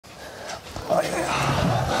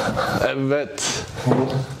Evet.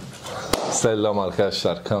 Selam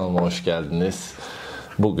arkadaşlar, kanalıma hoş geldiniz.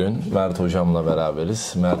 Bugün Mert hocamla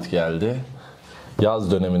beraberiz. Mert geldi.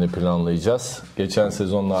 Yaz dönemini planlayacağız. Geçen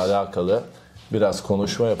sezonla alakalı biraz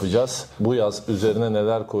konuşma yapacağız. Bu yaz üzerine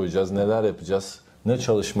neler koyacağız, neler yapacağız, ne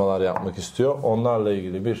çalışmalar yapmak istiyor. Onlarla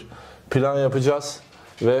ilgili bir plan yapacağız.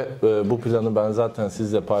 Ve bu planı ben zaten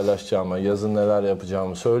sizle paylaşacağıma, yazın neler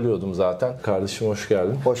yapacağımı söylüyordum zaten. Kardeşim hoş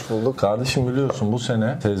geldin. Hoş bulduk. Kardeşim biliyorsun bu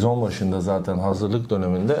sene sezon başında zaten hazırlık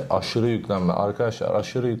döneminde aşırı yüklenme. Arkadaşlar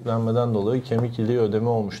aşırı yüklenmeden dolayı kemik iliği ödemi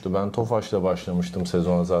olmuştu. Ben Tofaş'la başlamıştım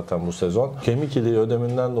sezona zaten bu sezon. Kemik iliği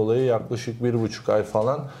ödeminden dolayı yaklaşık 1,5 ay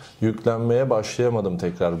falan yüklenmeye başlayamadım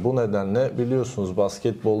tekrar. Bu nedenle biliyorsunuz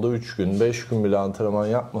basketbolda 3 gün, 5 gün bile antrenman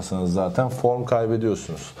yapmasanız zaten form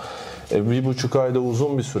kaybediyorsunuz. 1,5 ayda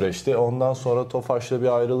uzun bir süreçti. Ondan sonra Tofaş'la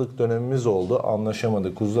bir ayrılık dönemimiz oldu.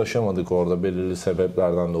 Anlaşamadık, uzlaşamadık orada belirli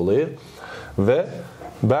sebeplerden dolayı. Ve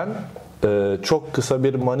ben çok kısa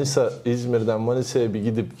bir İzmir'den Manisa'ya bir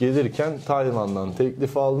gidip gelirken Tayvan'dan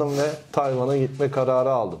teklif aldım ve Tayvan'a gitme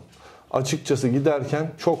kararı aldım. Açıkçası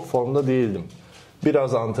giderken çok formda değildim.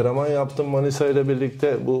 Biraz antrenman yaptım Manisa ile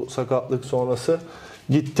birlikte bu sakatlık sonrası.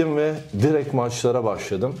 Gittim ve direkt maçlara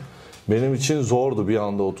başladım. Benim için zordu bir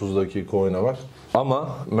anda 30 dakika oynamak. Ama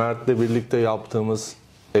Mert'le birlikte yaptığımız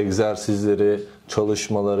egzersizleri,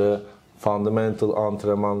 çalışmaları, fundamental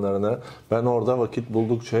antrenmanlarını ben orada vakit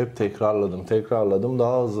buldukça hep tekrarladım.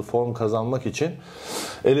 Daha hızlı form kazanmak için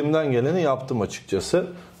elimden geleni yaptım açıkçası.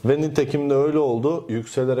 Ve nitekim de öyle oldu.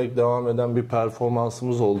 Yükselerek devam eden bir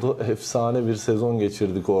performansımız oldu. Efsane bir sezon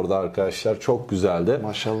geçirdik orada arkadaşlar. Çok güzeldi.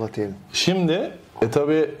 Maşallah diyelim. Şimdi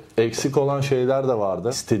tabii eksik olan şeyler de vardı.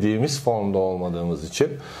 İstediğimiz formda olmadığımız için.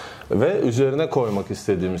 Ve üzerine koymak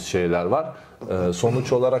istediğimiz şeyler var.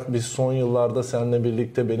 Sonuç olarak biz son yıllarda seninle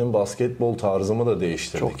birlikte benim basketbol tarzımı da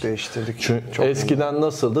değiştirdik. Çok değiştirdik. Çünkü çok eskiden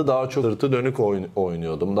nasıldı? Daha çok sırtı dönük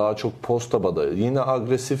oynuyordum. Daha çok post tabada. Yine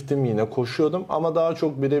agresiftim, yine koşuyordum ama daha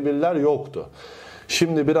çok birebirler yoktu.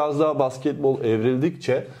 Şimdi biraz daha basketbol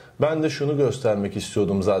evrildikçe ben de şunu göstermek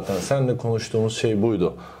istiyordum zaten. Seninle konuştuğumuz şey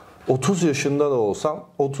buydu. 30 yaşında da olsam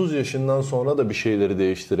 30 yaşından sonra da bir şeyleri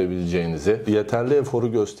değiştirebileceğinizi, yeterli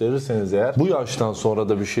eforu gösterirseniz eğer bu yaştan sonra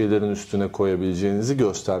da bir şeylerin üstüne koyabileceğinizi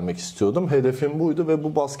göstermek istiyordum. Hedefim buydu ve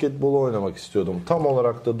bu basketbolu oynamak istiyordum. Tam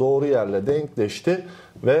olarak da doğru yerle denkleşti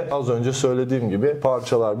ve az önce söylediğim gibi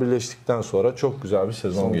parçalar birleştikten sonra çok güzel bir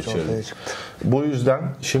sezon geçirdik. Bu yüzden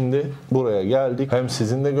şimdi buraya geldik. Hem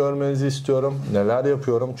sizin de görmenizi istiyorum. Neler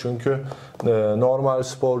yapıyorum çünkü normal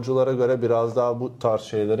sporculara göre biraz daha bu tarz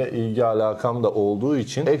şeylere ilgi alakam da olduğu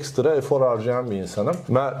için ekstra efor harcayan bir insanım.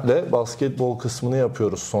 Mert'le basketbol kısmını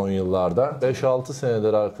yapıyoruz son yıllarda. 5-6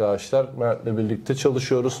 senedir arkadaşlar Mert'le birlikte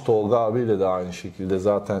çalışıyoruz. Tolga abiyle de aynı şekilde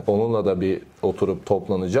zaten onunla da bir oturup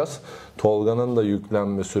toplanacağız. Tolga'nın da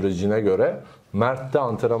yüklenme sürecine göre Mert de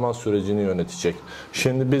antrenman sürecini yönetecek.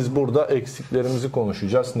 Şimdi biz burada eksiklerimizi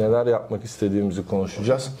konuşacağız. Neler yapmak istediğimizi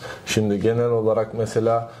konuşacağız. Şimdi genel olarak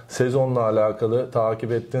mesela sezonla alakalı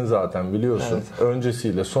takip ettin zaten biliyorsun. Evet.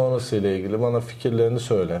 Öncesiyle sonrasıyla ilgili bana fikirlerini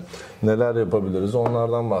söyle. Neler yapabiliriz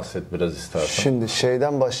onlardan bahset biraz istersen. Şimdi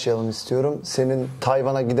şeyden başlayalım istiyorum. Senin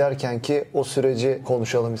Tayvan'a giderken ki o süreci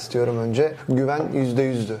konuşalım istiyorum önce. Güven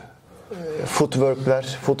 %100'dü.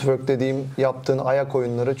 Footwork dediğim yaptığın ayak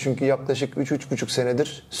oyunları çünkü yaklaşık 3-3,5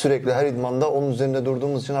 senedir sürekli her idmanda onun üzerinde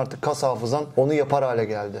durduğumuz için artık kas hafızan onu yapar hale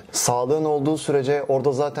geldi. Sağlığın olduğu sürece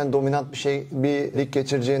orada zaten dominant bir lig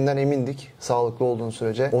geçireceğinden emindik sağlıklı olduğun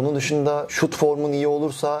sürece. Onun dışında şut formun iyi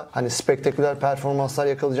olursa hani spektaküler performanslar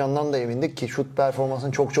yakalayacağından da emindik ki şut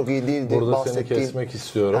performansın çok iyi değildi. Burada seni kesmek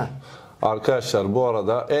istiyorum. Arkadaşlar bu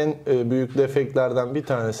arada en büyük defeklerden bir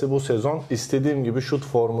tanesi bu sezon istediğim gibi şut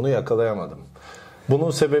formunu yakalayamadım.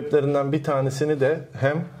 Bunun sebeplerinden bir tanesini de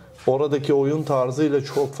hem oradaki oyun tarzıyla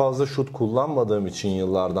çok fazla şut kullanmadığım için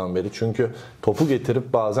yıllardan beri. Çünkü topu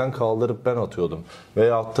getirip bazen kaldırıp ben atıyordum.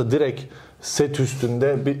 Veyahut da direkt set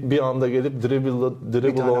üstünde bir anda gelip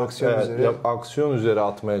aksiyon üzeri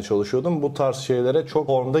atmaya çalışıyordum. Bu tarz şeylere çok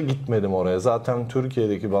formda gitmedim oraya. Zaten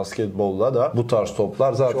Türkiye'deki basketbolla da bu tarz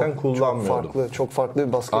toplar zaten kullanmıyordum. Çok farklı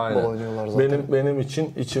bir basketbol oynuyorlar zaten. Benim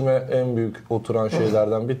için içime en büyük oturan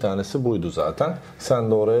şeylerden bir tanesi buydu zaten.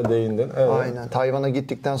 Sen de oraya değindin. Evet. Aynen. Tayvan'a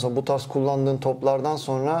gittikten sonra bu tarz kullandığın toplardan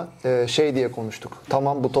sonra şey diye konuştuk.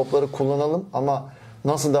 Tamam bu topları kullanalım ama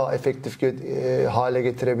nasıl daha efektif hale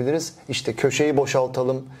getirebiliriz? İşte köşeyi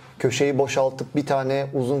boşaltalım. Köşeyi boşaltıp bir tane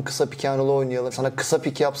uzun kısa pick and roll oynayalım. Sana kısa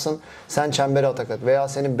pick yapsın, sen çembere atak at. Veya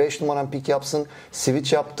senin 5 numaran pick yapsın,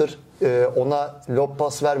 switch yaptır. Ona lob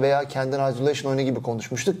pas ver veya kendin isolation oyunu gibi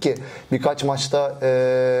konuşmuştuk ki birkaç maçta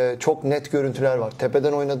çok net görüntüler var.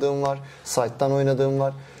 Tepeden oynadığım var, side'dan oynadığım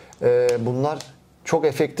var. Bunlar çok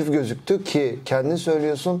efektif gözüktü ki kendin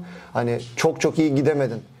söylüyorsun, hani çok iyi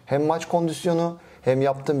gidemedin. Hem maç kondisyonu hem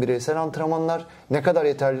yaptığın bireysel antrenmanlar ne kadar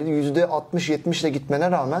yeterliydi? %60-70 ile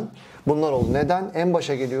gitmene rağmen bunlar oldu. Neden? En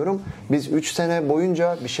başa geliyorum. Biz 3 sene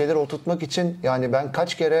boyunca bir şeyler oturtmak için, yani ben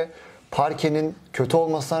kaç kere parkenin kötü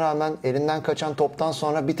olmasına rağmen elinden kaçan toptan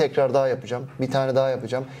sonra bir tekrar daha yapacağım. Bir tane daha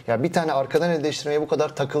yapacağım. Ya bir tane arkadan el değiştirmeye bu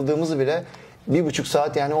kadar takıldığımızı bile 1,5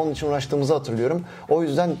 saat yani onun için uğraştığımızı hatırlıyorum. O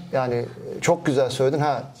yüzden yani çok güzel söyledin.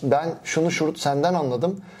 Ben şunu senden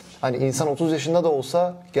anladım. Hani insan 30 yaşında da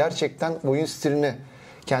olsa gerçekten oyun stilini,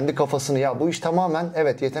 kendi kafasını, ya bu iş tamamen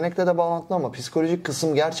evet yetenekle de bağlantılı ama psikolojik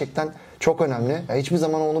kısım gerçekten çok önemli. Ya hiçbir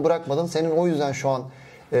zaman onu bırakmadın. Senin o yüzden şu an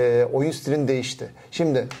oyun stilin değişti.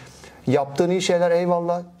 Şimdi yaptığın iyi şeyler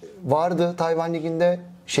eyvallah vardı Tayvan Ligi'nde.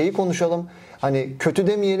 Şeyi konuşalım. Hani kötü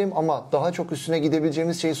demeyelim ama daha çok üstüne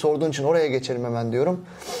gidebileceğimiz şeyi sorduğun için oraya geçelim hemen diyorum.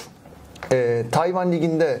 Tayvan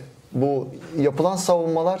Ligi'nde bu yapılan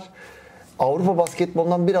savunmalar Avrupa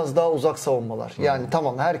basketbolundan biraz daha uzak savunmalar. Yani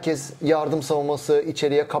tamam, herkes yardım savunması,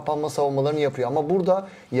 içeriye kapanma savunmalarını yapıyor. Ama burada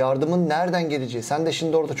yardımın nereden geleceği. Sen de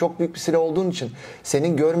şimdi orada çok büyük bir silah olduğun için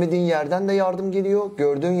senin görmediğin yerden de yardım geliyor,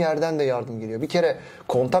 gördüğün yerden de yardım geliyor. Bir kere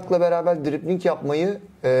kontakla beraber dribling yapmayı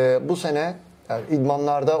bu sene, yani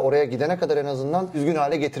idmanlarda oraya gidene kadar en azından düzgün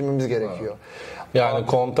hale getirmemiz gerekiyor. Yani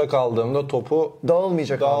kontak aldığımda topu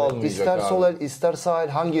dağılmayacak abi. İster sol el, ister sağ el,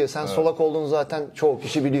 hangi sen solak olduğunu zaten çoğu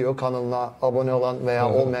kişi biliyor. Kanalına abone olan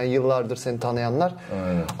veya olmayan, yıllardır seni tanıyanlar.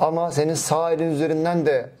 Ama senin sağ elin üzerinden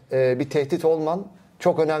de bir tehdit olman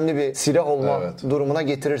çok önemli bir silah olma durumuna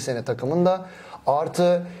getirir seni takımında.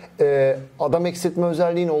 Artı adam eksiltme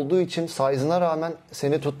özelliğin olduğu için size'ına rağmen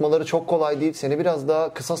seni tutmaları çok kolay değil. Seni biraz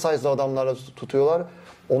daha kısa size'lı adamlarla tutuyorlar.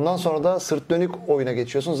 Ondan sonra da sırt dönük oyuna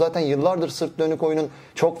geçiyorsun. Zaten yıllardır sırt dönük oyunun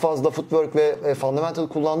çok fazla footwork ve fundamental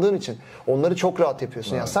kullandığın için onları çok rahat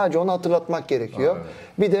yapıyorsun. Yani sadece onu hatırlatmak gerekiyor.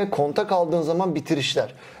 Bir de kontak aldığın zaman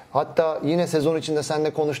bitirişler. Hatta yine sezon içinde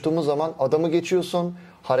seninle konuştuğumuz zaman adamı geçiyorsun.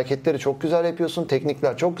 Hareketleri çok güzel yapıyorsun.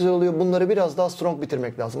 Teknikler çok güzel oluyor. Bunları biraz daha strong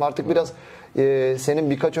bitirmek lazım. Artık biraz senin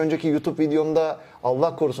birkaç önceki YouTube videomda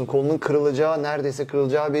Allah korusun kolunun kırılacağı, neredeyse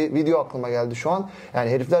kırılacağı bir video aklıma geldi şu an. Yani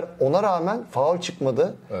herifler ona rağmen faul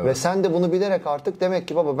çıkmadı. Ve sen de bunu bilerek artık demek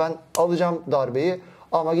ki baba ben alacağım darbeyi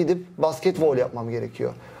ama gidip basketbol yapmam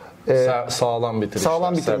gerekiyor. Sağlam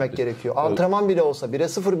bitirmek gerekiyor. Antrenman bile olsa, 1'e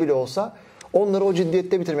 0 bile olsa onları o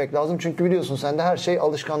ciddiyette bitirmek lazım. Çünkü biliyorsun sende her şey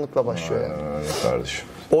alışkanlıkla başlıyor. Yani. Kardeşim.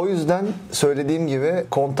 O yüzden söylediğim gibi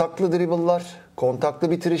kontaklı dribble'lar,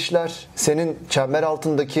 kontaklı bitirişler, senin çember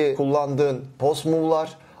altındaki kullandığın post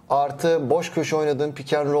move'lar, artı boş köşe oynadığın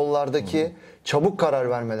pick and roll'lardaki çabuk karar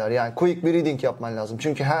vermeler. Yani quick bir reading yapman lazım.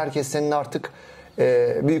 Çünkü herkes senin artık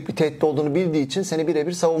büyük bir tehdit olduğunu bildiği için seni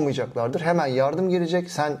birebir savunmayacaklardır. Hemen yardım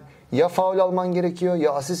gelecek. Sen ya faul alman gerekiyor,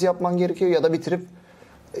 ya asist yapman gerekiyor ya da bitirip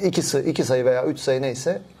 2 sayı veya 3 sayı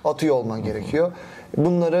neyse atıyor olman gerekiyor.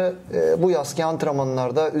 Bunları bu yazki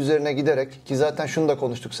antrenmanlarda üzerine giderek, ki zaten şunu da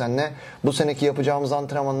konuştuk seninle, bu seneki yapacağımız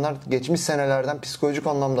antrenmanlar geçmiş senelerden psikolojik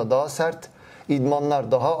anlamda daha sert,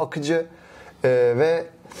 idmanlar daha akıcı ve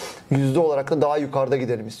yüzde olarak da daha yukarıda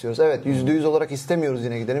gidelim istiyoruz. Evet, %100 olarak istemiyoruz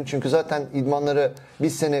yine gidelim. Çünkü zaten idmanları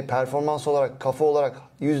biz seni performans olarak, kafa olarak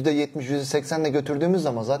 %70, %80'le götürdüğümüz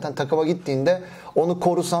zaman zaten takıma gittiğinde onu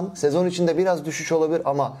korusan, sezon içinde biraz düşüş olabilir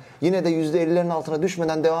ama yine de %50'lerin altına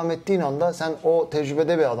düşmeden devam ettiğin anda sen o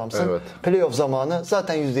tecrübede bir adamsın. Evet. Playoff zamanı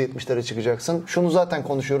zaten %70'lere çıkacaksın. Şunu zaten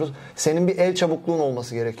konuşuyoruz. Senin bir el çabukluğun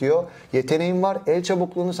olması gerekiyor. Yeteneğin var. El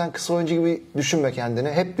çabukluğunu sen kısa oyuncu gibi düşünme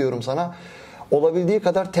kendini. Hep diyorum sana. Olabildiği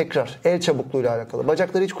kadar tekrar, el çabukluğuyla alakalı.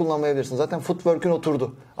 Bacakları hiç kullanmayabilirsin. Zaten footwork'ün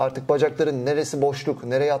oturdu. Artık bacakların neresi boşluk,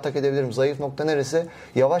 nereye atak edebilirim, zayıf nokta neresi,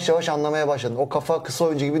 yavaş yavaş anlamaya başladın. O kafa kısa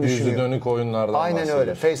oyuncu gibi düşünüyor. Yüzü dönük oyunlardan Aynen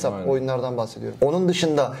öyle. Face-up oyunlardan bahsediyorum. Onun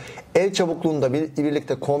dışında el çabukluğunu da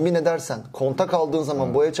birlikte kombin edersen, kontak aldığın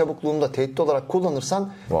zaman bu el çabukluğunu da tehdit olarak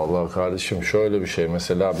kullanırsan... Vallahi kardeşim şöyle bir şey.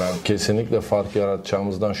 Mesela ben kesinlikle fark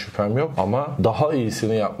yaratacağımızdan şüphem yok. Ama daha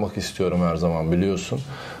iyisini yapmak istiyorum her zaman, biliyorsun.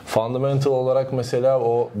 Fundamental olarak mesela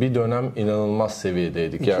o bir dönem inanılmaz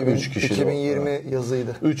seviyedeydik. Yani 3 kişi 2020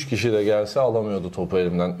 yazıydı. 3 kişi de gelse alamıyordu topu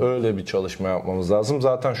elimden. Öyle bir çalışma yapmamız lazım.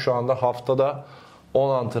 Zaten şu anda haftada 10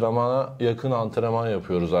 antrenmana yakın antrenman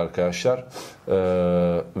yapıyoruz arkadaşlar.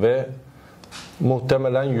 Ve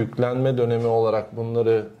muhtemelen yüklenme dönemi olarak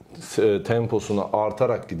bunları temposunu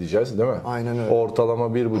artarak gideceğiz, değil mi? Aynen öyle. Ortalama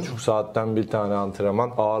 1,5 saatten bir tane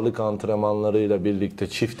antrenman, ağırlık antrenmanlarıyla birlikte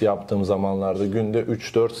çift yaptığım zamanlarda günde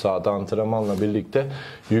 3-4 saat antrenmanla birlikte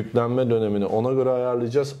yüklenme dönemini ona göre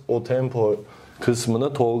ayarlayacağız. O tempo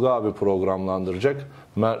kısmını Tolga abi programlandıracak.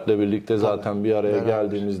 Mert'le birlikte zaten bir araya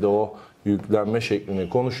geldiğimizde o yüklenme şeklini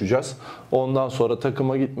konuşacağız. Ondan sonra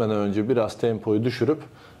takıma gitmeden önce biraz tempoyu düşürüp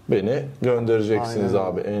beni göndereceksiniz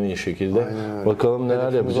abi en iyi şekilde. Bakalım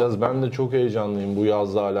neler yapacağız. Ben de çok heyecanlıyım bu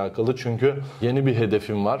yazla alakalı. Çünkü yeni bir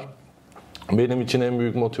hedefim var. Benim için en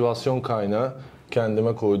büyük motivasyon kaynağı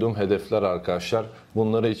kendime koyduğum hedefler arkadaşlar.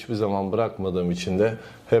 Bunları hiçbir zaman bırakmadığım için de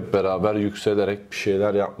hep beraber yükselerek bir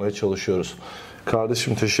şeyler yapmaya çalışıyoruz.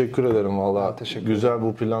 Kardeşim teşekkür ederim valla. Güzel,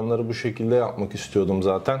 bu planları bu şekilde yapmak istiyordum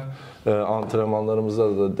zaten.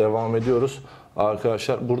 Antrenmanlarımıza da devam ediyoruz.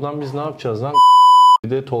 Arkadaşlar buradan biz ne yapacağız lan? Bir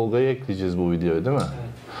de Tolga'yı ekleyeceğiz bu videoya değil mi?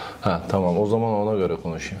 Ha, tamam, o zaman ona göre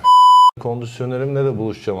konuşayım. Kondisyonerimle de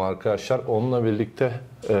buluşacağım arkadaşlar. Onunla birlikte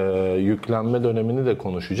yüklenme dönemini de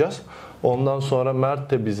konuşacağız. Ondan sonra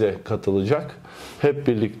Mert de bize katılacak. Hep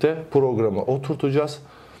birlikte programı oturtacağız.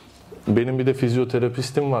 Benim bir de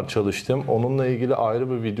fizyoterapistim var çalıştığım. Onunla ilgili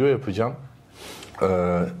ayrı bir video yapacağım.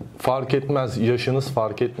 Fark etmez, yaşınız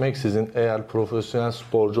fark etmeksizin eğer profesyonel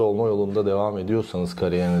sporcu olma yolunda devam ediyorsanız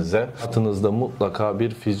kariyerinize, hayatınızda mutlaka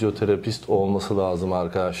bir fizyoterapist olması lazım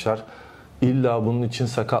arkadaşlar. İlla bunun için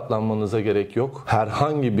sakatlanmanıza gerek yok.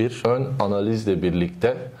 Herhangi bir ön analizle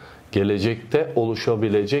birlikte gelecekte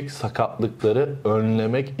oluşabilecek sakatlıkları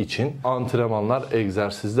önlemek için antrenmanlar,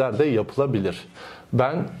 egzersizler de yapılabilir.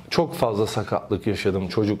 Ben çok fazla sakatlık yaşadım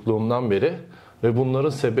çocukluğumdan beri ve bunların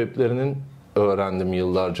sebeplerinin öğrendim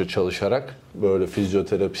yıllarca çalışarak, böyle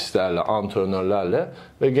fizyoterapistlerle, antrenörlerle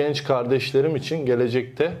ve genç kardeşlerim için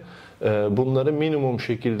gelecekte bunları minimum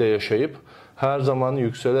şekilde yaşayıp her zaman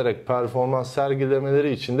yükselerek performans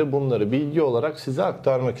sergilemeleri için de bunları bilgi olarak size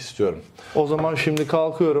aktarmak istiyorum. O zaman şimdi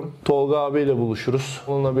kalkıyorum. Tolga abiyle buluşuruz.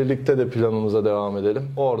 Onunla birlikte de planımıza devam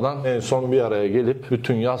edelim. Oradan en son bir araya gelip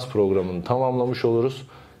bütün yaz programını tamamlamış oluruz.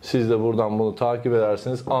 Siz de buradan bunu takip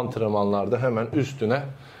edersiniz. Antrenmanlarda hemen üstüne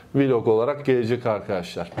vlog olarak gelecek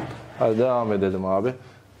arkadaşlar. Hadi devam edelim abi.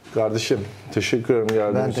 Kardeşim teşekkür ederim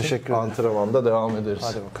geldiğiniz için. Ben teşekkür ederim. Antrenmanda devam ederiz.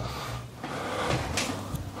 Hadi bakalım.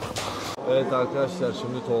 Evet arkadaşlar,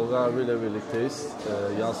 şimdi Tolga abiyle birlikteyiz.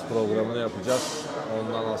 Yaz programını yapacağız.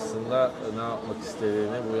 Ondan aslında ne yapmak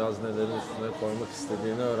istediğini, bu yaz nelerin üstüne koymak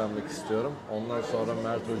istediğini öğrenmek istiyorum. Ondan sonra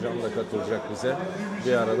Mert hocam da katılacak bize.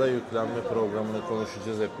 Bir arada yüklenme programını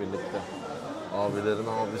konuşacağız hep birlikte. Abilerin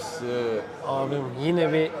abisi. Abim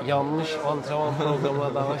yine bir yanlış antrenman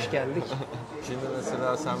programına daha hoş geldik. Şimdi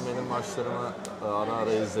mesela sen benim maçlarımı ara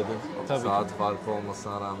ara izledin. Tabii Saat farkı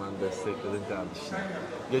olmasına rağmen destekledin kardeşim.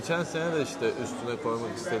 Geçen sene de işte üstüne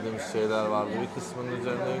koymak istediğimiz şeyler vardı. Bir kısmının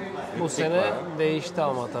üzerine Bu sene var. Değişti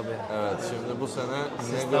ama tabii. Evet, şimdi bu sene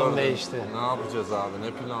Sistem değişti. Ne yapacağız abi?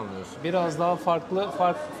 Ne planlıyorsun? Biraz daha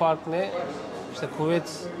fark ne? İşte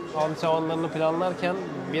kuvvet antrenmanlarını planlarken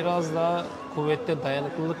biraz daha kuvvette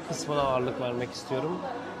dayanıklılık kısmına ağırlık vermek istiyorum.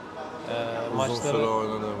 Uzun süre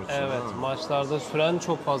oynadığım için. Evet, maçlarda süren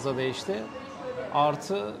çok fazla değişti.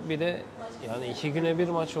 Artı bir de yani 2 güne bir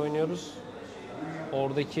maç oynuyoruz.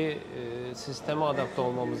 Oradaki sisteme adapte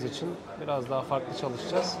olmamız için biraz daha farklı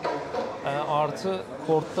çalışacağız. Artı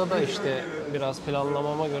kortta da işte biraz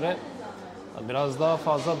planlamama göre biraz daha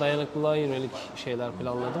fazla dayanıklılığa yönelik şeyler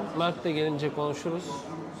planladım. Mert de gelince konuşuruz.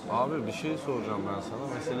 Abi bir şey soracağım ben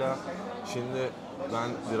sana. Mesela şimdi ben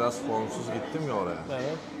biraz formsuz gittim ya oraya.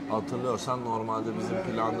 Evet. Hatırlıyorsan normalde bizim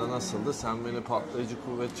planda nasıldı? Sen beni patlayıcı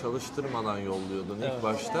kuvvet çalıştırmadan yolluyordun. İlk Evet.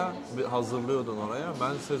 başta bir hazırlıyordun oraya.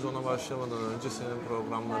 Ben sezona başlamadan önce senin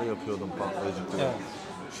programları yapıyordum patlayıcı kuvvet. Evet.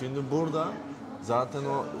 Şimdi burada zaten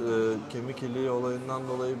o kemik iliği olayından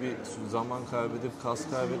dolayı bir zaman kaybedip kas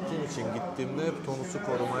kaybettiğim için gittiğimde hep tonusu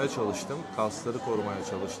korumaya çalıştım. Kasları korumaya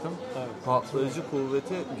çalıştım. Evet. Patlayıcı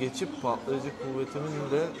kuvveti geçip patlayıcı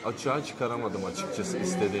kuvvetimin de açığa çıkaramadım açıkçası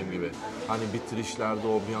istediğim gibi. Hani bitirişlerde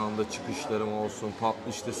o bir anda çıkışlarım olsun,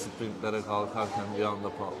 işte sprintlere kalkarken bir anda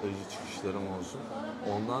patlayıcı çıkışlarım olsun.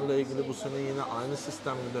 Onlarla ilgili bu sene yine aynı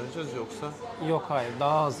sistemle döneceğiz yoksa? Yok hayır,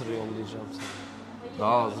 daha hazır yollayacağım seni.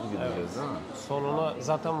 Daha hızlı gideceğiz değil mi? Sonuna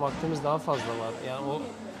zaten vaktimiz daha fazla var. Yani o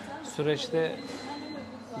süreçte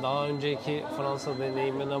daha önceki Fransa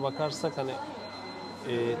deneyimine bakarsak hani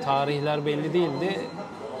tarihler belli değildi.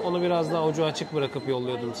 Onu biraz daha ucu açık bırakıp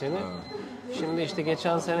yolluyordum seni. Evet. Şimdi işte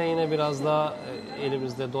geçen sene yine biraz daha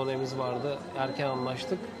elimizde donemiz vardı. Erken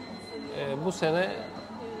anlaştık. Bu sene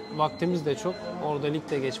vaktimiz de çok. Orada lig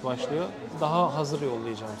de geç başlıyor. Daha hazır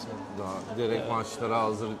yollayacağım seni. Daha direkt maçlara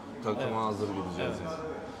hazır, takıma hazır gideceğiz.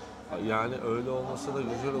 Evet. Yani öyle olmasa da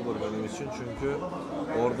güzel olur benim için çünkü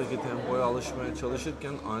oradaki tempoya alışmaya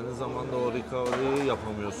çalışırken aynı zamanda o recovery'yi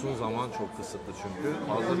yapamıyorsun. Zaman çok kısıtlı çünkü.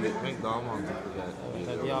 Hazır gitmek daha mantıklı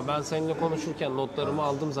geliyor. Evet, ya ben seninle konuşurken notlarımı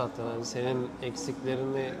aldım zaten. Yani senin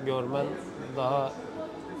eksiklerini görmen daha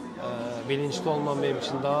bilinçli olman benim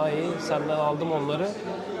için daha iyi. Senden aldım onları.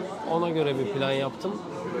 Ona göre bir plan yaptım.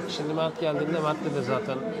 Şimdi Mert geldiğinde Mert'le de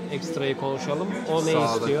zaten ekstrayı konuşalım. O ne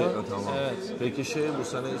Sağdaki, istiyor? tamam. Evet. Peki bu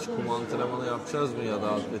sene hiç kum antrenmanı yapacağız mı ya da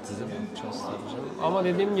atletizm? Yapacağız tabii canım. Ama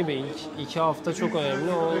dediğim gibi ilk 2 hafta çok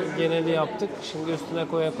önemli. O geneli yaptık. Şimdi üstüne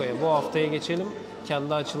koya koya. Bu haftaya geçelim.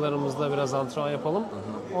 Kendi açılarımızda biraz antrenman yapalım.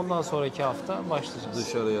 Ondan sonraki hafta başlayacağız.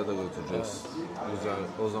 Dışarıya da götüreceğiz. Evet.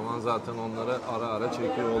 Güzel. O zaman zaten onları ara ara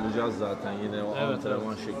çekiyor olacağız zaten. Yine o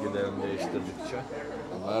antrenman şekillerini değiştirdikçe.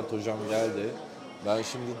 Mert hocam geldi. Ben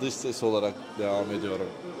şimdi dış ses olarak devam ediyorum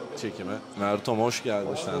çekime. Mert'om hoş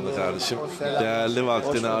geldin sen de kardeşim. Değerli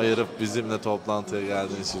vaktini ayırıp bizimle toplantıya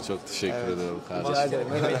geldiğin için çok teşekkür ediyorum kardeşim. Rica ederim.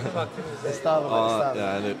 Estağfurullah.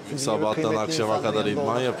 Yani sabahtan akşama kadar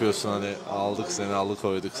idman yapıyorsun, hani aldık seni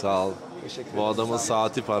alıkoyduk, sağ ol. Bu adamın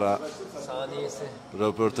saati para. Saniyesi.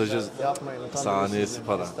 Röportajı Yapmayın, saniyesi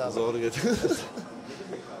para. Zor getir.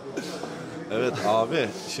 Evet abi,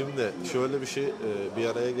 şimdi şöyle bir bir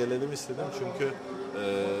araya gelelim istedim çünkü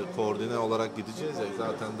koordine olarak gideceğiz ya,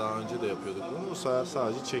 zaten daha önce de yapıyorduk bunu, bu sefer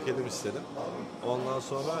sadece çekelim istedim. Ondan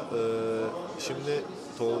sonra şimdi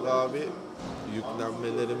Tolga abi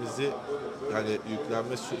yüklenmelerimizi, yani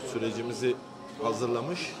yüklenme sürecimizi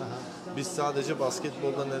hazırlamış. Biz sadece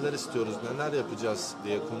basketbolda neler istiyoruz, neler yapacağız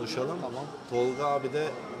diye konuşalım. Tamam. Tolga abi de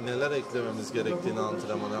neler eklememiz gerektiğini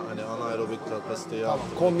antrenmana, hani anaerobik kapasiteyi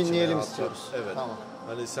arttırmak, kombinleyelim istiyoruz. Evet. Tamam.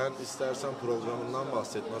 Hani sen istersen programından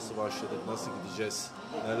bahset, nasıl başladık, nasıl gideceğiz,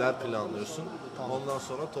 neler planlıyorsun. Ondan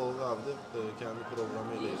sonra Tolga abi de kendi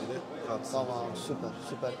programıyla ilgili katsın. Tamam,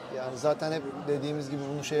 süper. Yani zaten hep dediğimiz gibi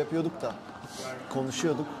bunu yapıyorduk da,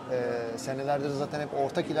 konuşuyorduk. Senelerdir zaten hep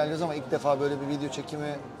ortak ilerliyoruz ama ilk defa böyle bir video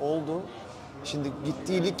çekimi oldu. Şimdi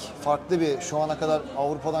gittiği lig farklı bir, şu ana kadar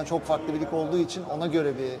Avrupa'dan çok farklı bir lig olduğu için ona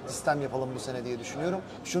göre bir sistem yapalım bu sene diye düşünüyorum.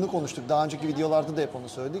 Şunu konuştuk, daha önceki videolarda da hep onu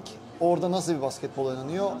söyledik. Orada nasıl bir basketbol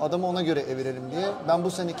oynanıyor, adamı ona göre evirelim diye. Ben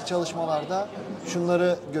bu seneki çalışmalarda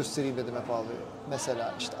şunları göstereyim dedim hep abi.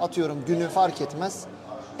 Mesela işte atıyorum, günü fark etmez,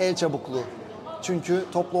 el çabukluğu. Çünkü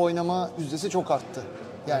toplu oynama yüzdesi çok arttı.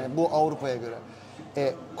 Yani bu Avrupa'ya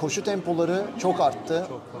göre. Koşu tempoları çok arttı,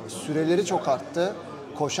 süreleri çok arttı.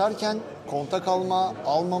 Koşarken kontak alma,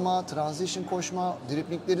 almama, transition koşma,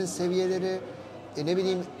 driplinglerin seviyeleri,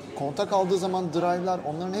 kontak aldığı zaman drive'lar,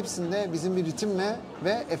 onların hepsinde bizim bir ritimle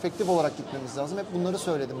ve efektif olarak gitmemiz lazım. Hep bunları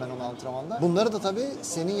söyledim ben ona antrenmanda. Bunları da tabii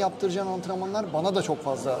senin yaptıracağın antrenmanlar bana da çok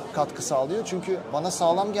fazla katkı sağlıyor. Çünkü bana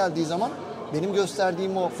sağlam geldiği zaman benim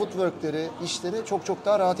gösterdiğim o footwork'leri, işleri çok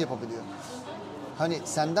daha rahat yapabiliyor. Hani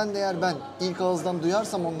senden de eğer ben ilk ağızdan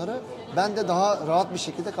duyarsam onları, ben de daha rahat bir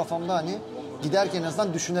şekilde kafamda hani giderken en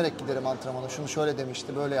azından düşünerek giderim antrenmana. Şunu şöyle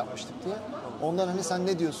demişti, böyle yapmıştık diye. Ondan hani sen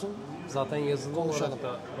ne diyorsun? Zaten yazılı Konuşalım. olarak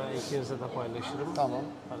da ben ikinize de paylaşırım. Tamam.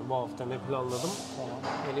 Hani bu hafta ne planladım? Tamam.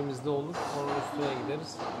 Elimizde olur, onun üstüne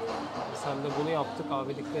gideriz. Sen de bunu yaptık,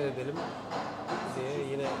 abi dikkat edelim diye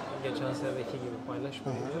yine geçen senedeki gibi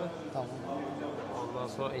paylaşmayınca. Tamam. Ondan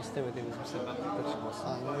sonra istemediğimiz bir sakatlıklar çıkmasın.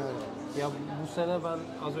 Aynen öyle. Ya bu sene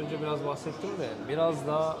ben az önce biraz bahsettim de biraz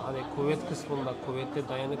daha hani kuvvet kısmında, kuvvetli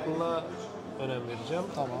dayanıklılığa önem vereceğim.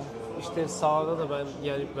 Tamam. İşte sahada da ben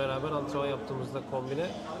gelip beraber antrenman yaptığımızda kombine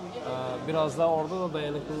biraz daha orada da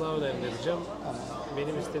dayanıklılığa önem vereceğim.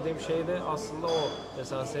 Benim istediğim şey de aslında o.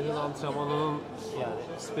 Mesela senin antrenmanının yani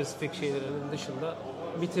spesifik şeylerinin dışında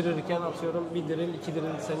bitirirken atıyorum bir drill, 2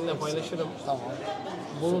 drill seninle paylaşırım. Tamam.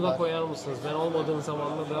 Bunu da koyar mısınız? Ben olmadığım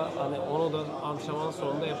zamanda da hani onu da antrenman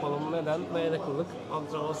sonunda yapalım. Neden? Dayanıklılık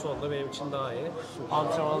antrenman sonunda benim için daha iyi.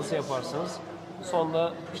 Antrenmanınızı yaparsınız.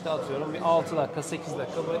 Sonunda işte atıyorum bir 6 dakika, 8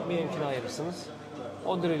 dakika benimkini ayırırsınız.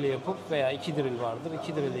 O drill'i yapıp veya 2 drill vardır.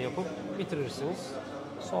 2 drill'i yapıp bitirirsiniz.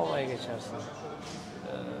 Sonraya geçersiniz.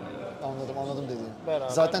 Anladım dediğini. Beraber.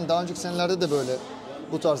 Zaten daha önceki senelerde de böyle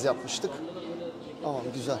bu tarz yapmıştık. Tamam,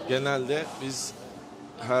 güzel. Genelde biz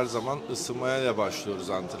her zaman ısınmaya başlıyoruz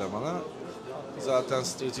antrenmana. Zaten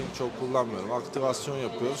stretching çok kullanmıyorum. Aktivasyon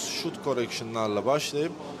yapıyoruz. Shoot correction'larla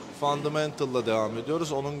başlayıp fundamental'la devam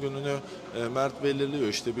ediyoruz. Onun gününü Mert belirliyor.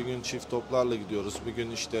 İşte bir gün çift toplarla gidiyoruz. Bir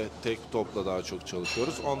gün işte tek topla daha çok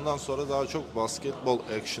çalışıyoruz. Ondan sonra daha çok basketbol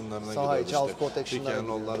action'larına Saha gidiyoruz. içi, outcourt action'lara pick and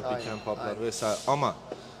roll'lar, gidiyoruz. pick and Aynen, pop'lar aynen. vesaire. Ama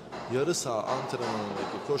yarı saha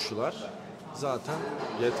antrenmanındaki koşular zaten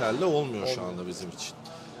yeterli olmuyor şu anda bizim için.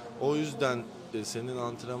 O yüzden senin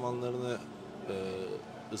antrenmanlarını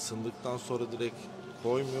ısındıktan sonra direkt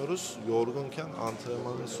koymuyoruz. Yorgunken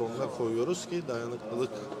antrenmanın sonuna koyuyoruz ki dayanıklılık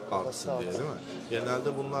artsın diye, değil mi?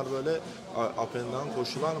 Genelde bunlar böyle up and down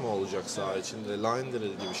koşular mı olacak saha içinde? Line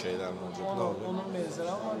drill gibi şeyler mi olacak? Ne olacak? Onun benzeri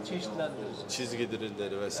ama çeşitlendireceğiz. Çizgi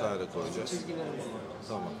drillleri vesaire koyacağız. Çizgileri bunlar.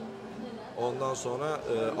 Tamam. Ondan sonra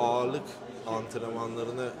ağırlık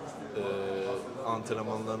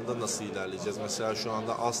antrenmanlarında nasıl ilerleyeceğiz? Mesela şu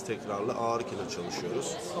anda az tekrarlı ağır kilo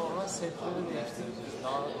çalışıyoruz. Sonra setleri değiştireceğiz.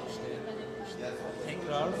 Daha işte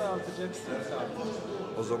tekrarı da artacak, set de artacak.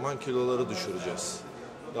 O zaman kiloları düşüreceğiz.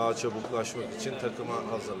 Daha çabuklaşmak için takıma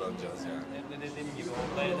hazırlanacağız yani. Hem de dediğim gibi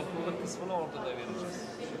orada hedefli kısmını orada da vereceğiz.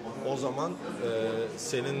 O zaman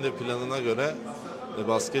senin de planına göre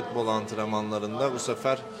basketbol antrenmanlarında bu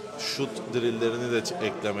sefer şut drilllerini de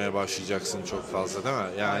eklemeye başlayacaksın çok fazla, değil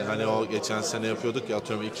mi? Yani hani o geçen sene yapıyorduk ya,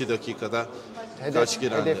 atıyorum 2 dakikada kaç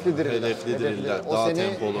giren hedefli driller, o daha seni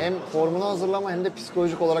tempolu. hem formunu hazırlama hem de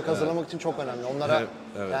psikolojik olarak hazırlamak için çok önemli. Onlara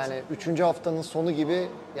Evet. yani 3. haftanın sonu gibi,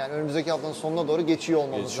 yani önümüzdeki haftanın sonuna doğru geçiyor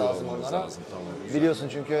olmamız lazım onlara. Tamam, Biliyorsun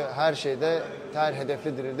çünkü her şeyde, her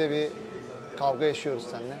hedefli drillde bir kavga yaşıyoruz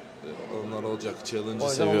seninle. Onlar olacak. Challenge'ı O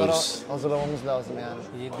yüzden seviyoruz. onlara hazırlamamız lazım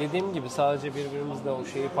yani. Dediğim gibi sadece birbirimizle o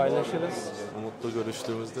şeyi paylaşırız. Umut'la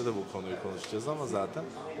görüştüğümüzde de bu konuyu konuşacağız ama zaten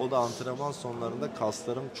o da antrenman sonlarında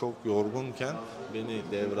kaslarım çok yorgunken beni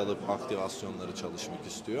devralıp aktivasyonları çalışmak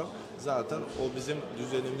istiyor. Zaten o bizim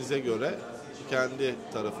düzenimize göre kendi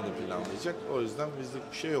tarafını planlayacak. O yüzden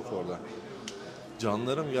bizlik bir şey yok orada.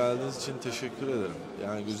 Canlarım, geldiğiniz için teşekkür ederim.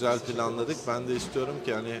 Yani güzel planladık. Ben de istiyorum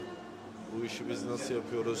ki hani bu işi biz nasıl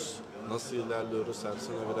yapıyoruz, nasıl ilerliyoruz, her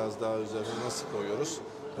sene biraz daha üzerine nasıl koyuyoruz,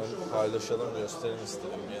 yani paylaşalım, gösterelim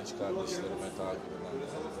istedim genç kardeşlerime, takibimden.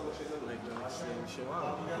 Eklemek istediğin bir şey var mı?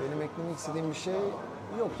 Benim eklemek istediğim bir şey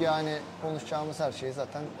yok yani, konuşacağımız her şeyi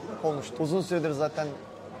zaten konuştuk. Uzun süredir zaten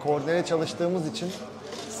koordineli çalıştığımız için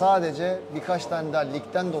sadece birkaç tane daha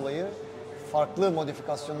ligden dolayı farklı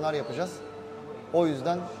modifikasyonlar yapacağız. O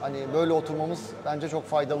yüzden hani böyle oturmamız bence çok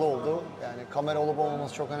faydalı oldu. Yani kamera olup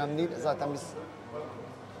olmaması çok önemli değil. Zaten biz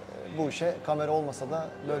bu işe kamera olmasa da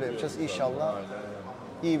böyle yapacağız. İnşallah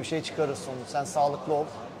iyi bir şey çıkarırız sonuç. Sen sağlıklı ol.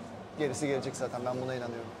 Gerisi gelecek zaten. Ben buna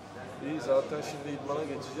inanıyorum. İyi, zaten şimdi idmana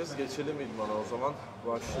geçeceğiz. Geçelim idmana o zaman.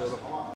 Başlayalım.